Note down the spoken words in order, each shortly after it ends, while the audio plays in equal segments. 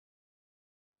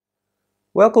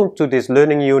Welcome to this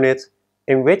learning unit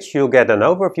in which you'll get an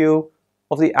overview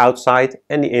of the outside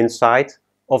and the inside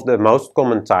of the most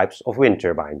common types of wind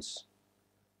turbines.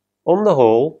 On the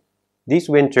whole, these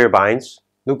wind turbines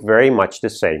look very much the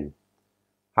same.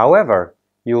 However,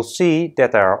 you'll see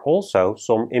that there are also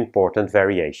some important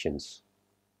variations.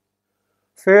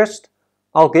 First,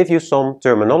 I'll give you some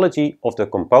terminology of the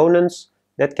components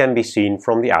that can be seen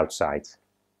from the outside.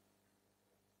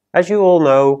 As you all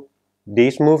know,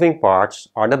 these moving parts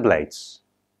are the blades.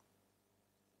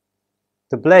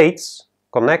 The blades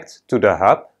connect to the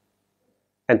hub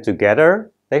and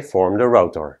together they form the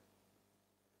rotor.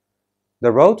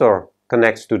 The rotor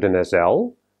connects to the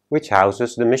nacelle, which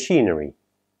houses the machinery.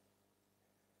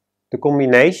 The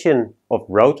combination of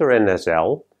rotor and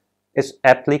nacelle is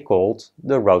aptly called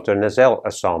the rotor-nacelle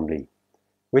assembly,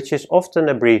 which is often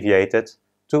abbreviated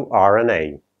to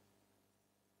RNA.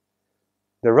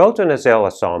 The rotor-nacelle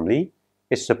assembly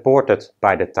is supported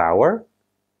by the tower,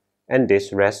 and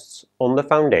this rests on the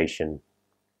foundation.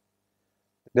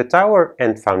 The tower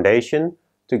and foundation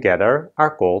together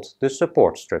are called the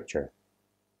support structure.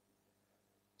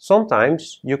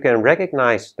 Sometimes you can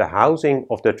recognize the housing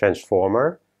of the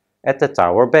transformer at the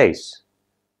tower base.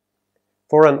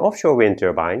 For an offshore wind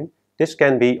turbine, this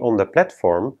can be on the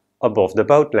platform above the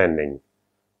boat landing.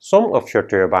 Some offshore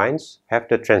turbines have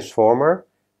the transformer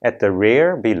at the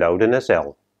rear below the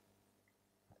nacelle.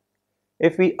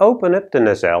 If we open up the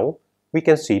nacelle, we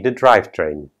can see the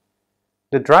drivetrain.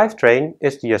 The drivetrain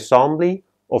is the assembly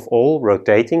of all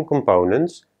rotating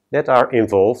components that are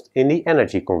involved in the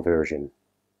energy conversion.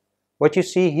 What you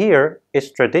see here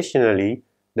is traditionally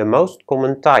the most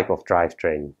common type of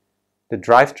drivetrain, the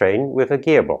drivetrain with a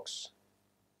gearbox.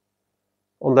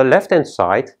 On the left-hand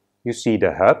side, you see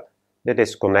the hub that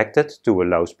is connected to a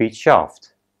low-speed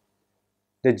shaft.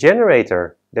 The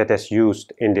generator that is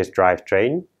used in this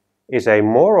drivetrain is a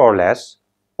more or less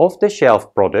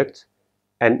off-the-shelf product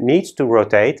and needs to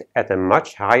rotate at a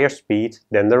much higher speed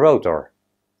than the rotor.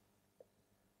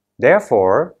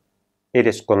 Therefore, it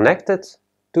is connected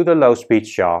to the low-speed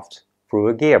shaft through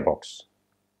a gearbox.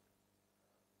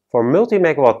 For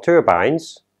multi-megawatt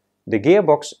turbines, the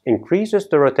gearbox increases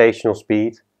the rotational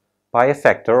speed by a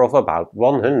factor of about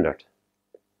 100.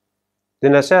 The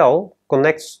nacelle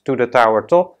connects to the tower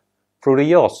top through the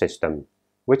yaw system,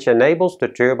 which enables the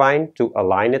turbine to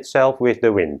align itself with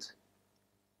the wind.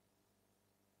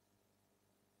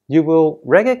 You will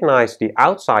recognize the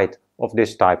outside of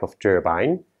this type of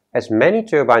turbine, as many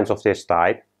turbines of this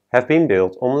type have been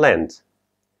built on land.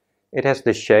 It has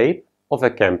the shape of a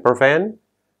camper van,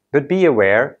 but be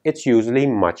aware it's usually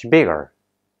much bigger.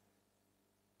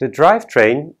 The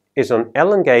drivetrain is an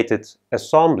elongated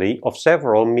assembly of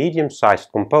several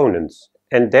medium-sized components,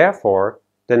 and therefore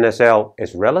the nacelle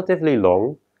is relatively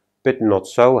long, but not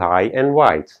so high and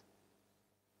wide.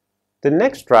 The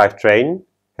next drivetrain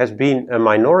has been a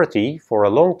minority for a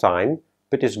long time,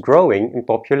 but is growing in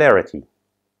popularity.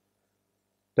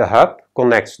 The hub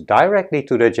connects directly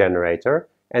to the generator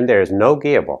and there is no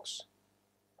gearbox.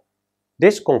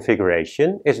 This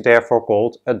configuration is therefore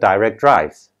called a direct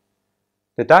drive.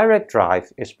 The direct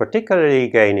drive is particularly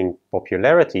gaining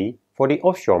popularity for the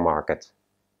offshore market.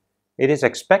 It is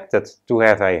expected to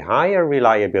have a higher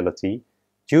reliability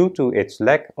due to its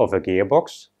lack of a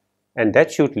gearbox, and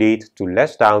that should lead to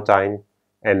less downtime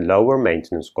and lower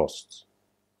maintenance costs.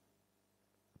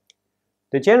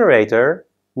 The generator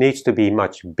needs to be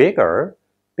much bigger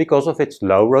because of its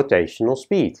low rotational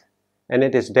speed, and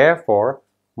it is therefore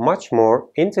much more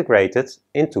integrated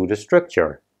into the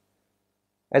structure.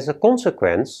 As a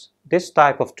consequence, this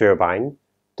type of turbine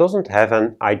doesn't have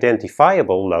an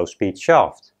identifiable low-speed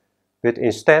shaft, but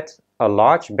instead a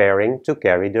large bearing to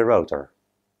carry the rotor.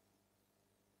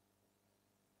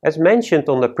 As mentioned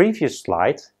on the previous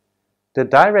slide, the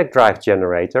direct drive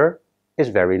generator is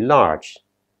very large.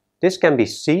 This can be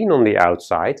seen on the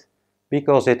outside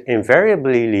because it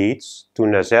invariably leads to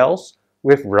nacelles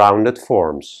with rounded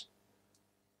forms.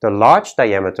 The large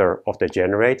diameter of the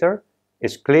generator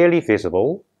is clearly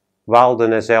visible, while the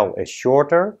nacelle is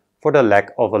shorter for the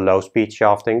lack of a low-speed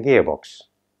shaft and gearbox.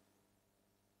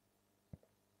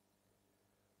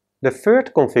 The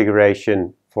third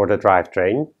configuration for the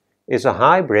drivetrain is a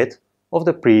hybrid of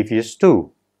the previous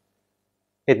two.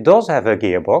 It does have a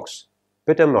gearbox,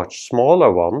 but a much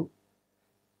smaller one.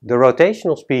 The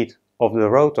rotational speed of the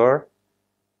rotor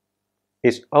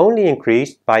is only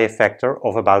increased by a factor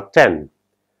of about 10,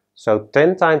 so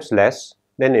 10 times less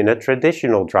than in a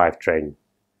traditional drivetrain.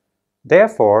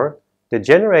 Therefore, the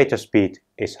generator speed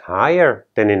is higher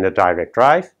than in the direct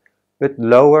drive, but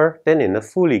lower than in a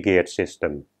fully geared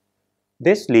system.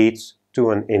 This leads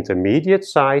to an intermediate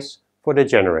size for the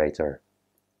generator.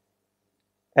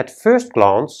 At first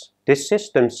glance, this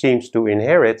system seems to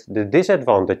inherit the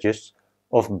disadvantages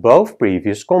of both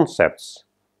previous concepts.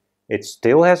 It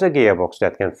still has a gearbox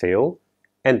that can fail,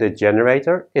 and the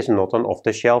generator is not an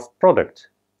off-the-shelf product.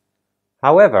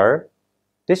 However,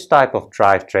 this type of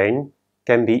drivetrain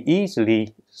can be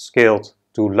easily scaled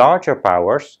to larger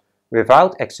powers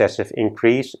without excessive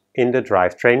increase in the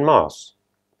drivetrain mass.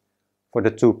 For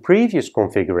the two previous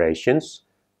configurations,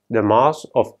 the mass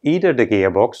of either the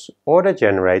gearbox or the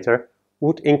generator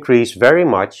would increase very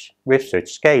much with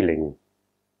such scaling.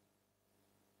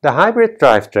 The hybrid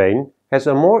drivetrain has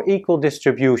a more equal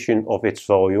distribution of its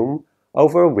volume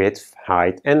over width,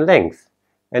 height and length,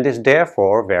 and is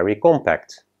therefore very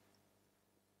compact.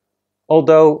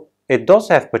 Although it does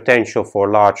have potential for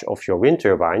large offshore wind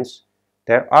turbines,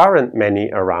 there aren't many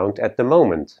around at the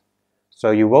moment,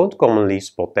 so you won't commonly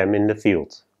spot them in the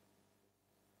field.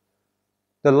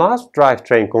 The last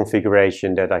drivetrain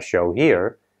configuration that I show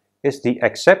here is the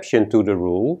exception to the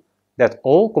rule that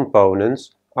all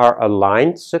components are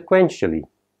aligned sequentially.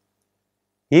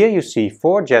 Here you see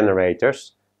 4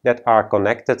 generators that are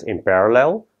connected in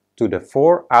parallel to the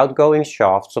 4 outgoing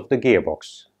shafts of the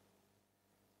gearbox.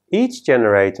 Each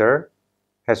generator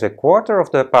has a quarter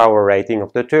of the power rating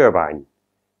of the turbine.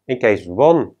 In case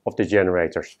one of the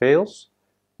generators fails,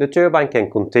 the turbine can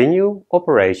continue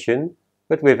operation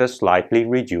but with a slightly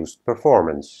reduced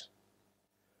performance.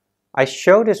 I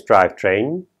show this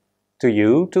drivetrain to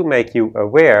you to make you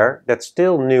aware that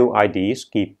still new ideas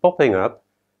keep popping up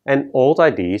and old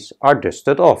ideas are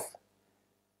dusted off.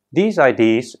 These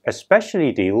ideas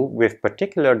especially deal with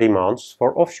particular demands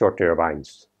for offshore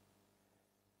turbines.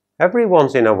 Every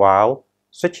once in a while,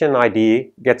 such an idea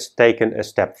gets taken a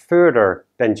step further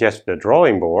than just the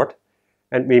drawing board,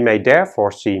 and we may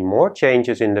therefore see more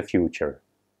changes in the future.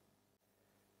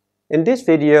 In this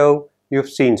video, you've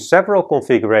seen several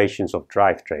configurations of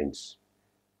drivetrains.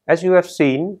 As you have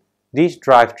seen, these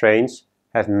drivetrains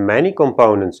have many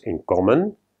components in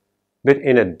common, but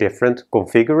in a different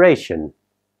configuration.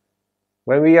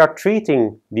 When we are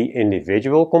treating the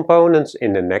individual components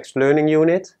in the next learning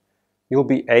unit, you'll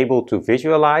be able to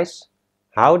visualize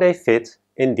how they fit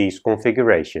in these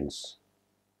configurations.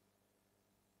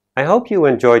 I hope you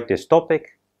enjoyed this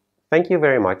topic. Thank you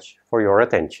very much for your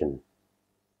attention.